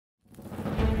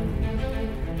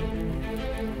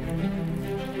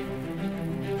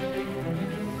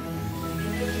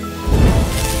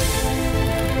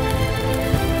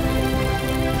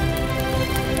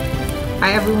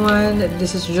Hi everyone,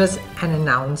 this is just an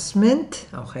announcement.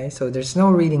 Okay, so there's no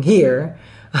reading here.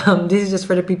 This is just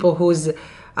for the people who's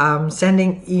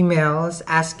sending emails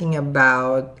asking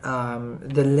about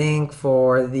the link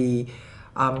for the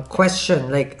question.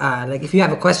 Like if you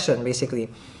have a question, basically,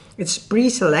 it's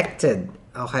pre-selected.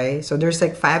 Okay, so there's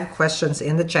like 5 questions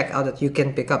in the checkout that you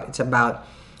can pick up. It's about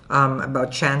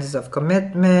chances of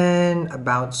commitment,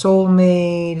 about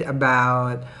soulmate,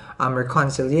 about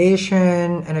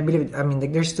reconciliation, and I mean,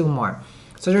 like there's 2 more.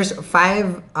 So there's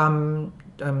 5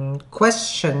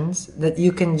 questions that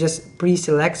you can just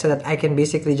pre-select so that I can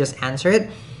basically just answer it.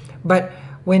 But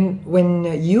when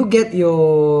you get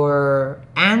your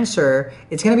answer,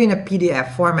 it's gonna be in a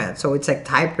PDF format. So it's like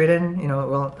typewritten, you know.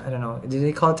 Well, I don't know, do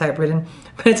they call it typewritten?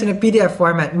 But it's in a PDF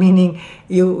format, meaning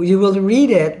you will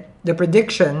read it, the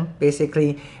prediction,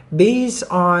 basically based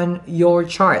on your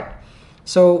chart.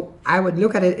 So I would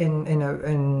look at it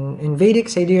in Vedic,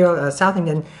 sidereal, South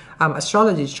Indian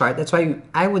astrology chart. That's why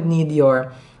I would need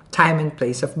your time and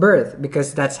place of birth,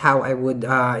 because that's how I would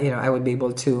I would be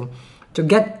able to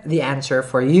get the answer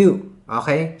for you.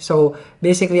 Okay, so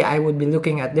basically I would be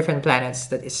looking at different planets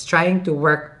that is trying to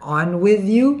work on with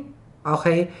you.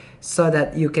 Okay, so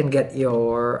that you can get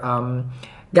your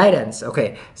guidance.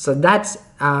 Okay, so that's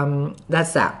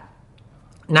that.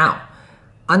 Now,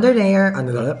 underneath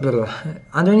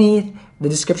the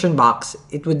description box,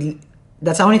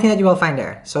 that's the only thing that you will find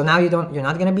there. So now you're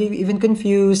not gonna be even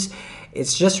confused.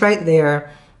 It's just right there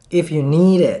if you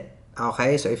need it.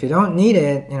 Okay, so if you don't need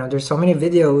it, there's so many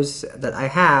videos that I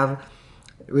have,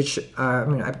 which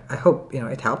I hope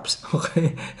it helps.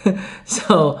 Okay,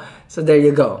 so there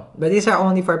you go. But these are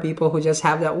only for people who just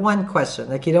have that one question.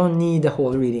 Like, you don't need the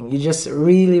whole reading. You just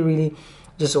really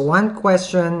just one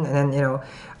question, and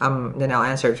then I'll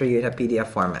answer it for you in a PDF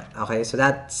format. Okay, so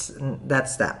that's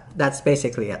that. That's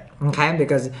basically it. Okay,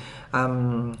 because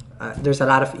there's a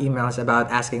lot of emails about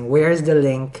asking where's the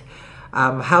link,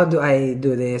 how do I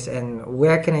do this, and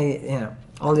where can I,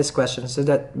 all these questions. So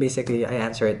that basically I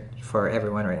answer it for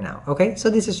everyone right now. Okay,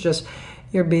 so this is just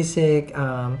your basic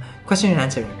question and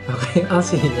answer. Okay, I'll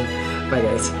see you. Bye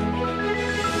guys.